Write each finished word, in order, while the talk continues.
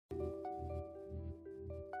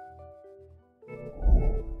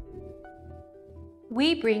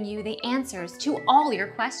We bring you the answers to all your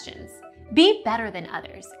questions. Be better than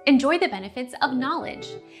others. Enjoy the benefits of knowledge.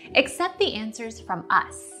 Accept the answers from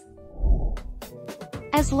us.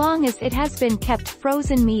 As long as it has been kept,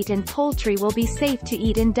 frozen meat and poultry will be safe to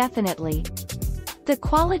eat indefinitely. The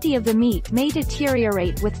quality of the meat may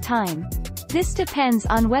deteriorate with time. This depends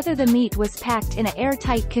on whether the meat was packed in an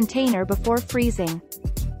airtight container before freezing.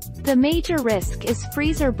 The major risk is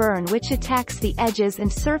freezer burn, which attacks the edges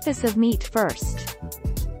and surface of meat first.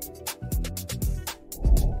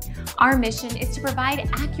 Our mission is to provide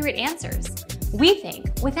accurate answers. We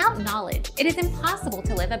think without knowledge, it is impossible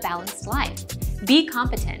to live a balanced life. Be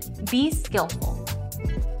competent, be skillful.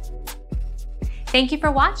 Thank you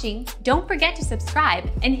for watching. Don't forget to subscribe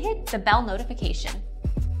and hit the bell notification.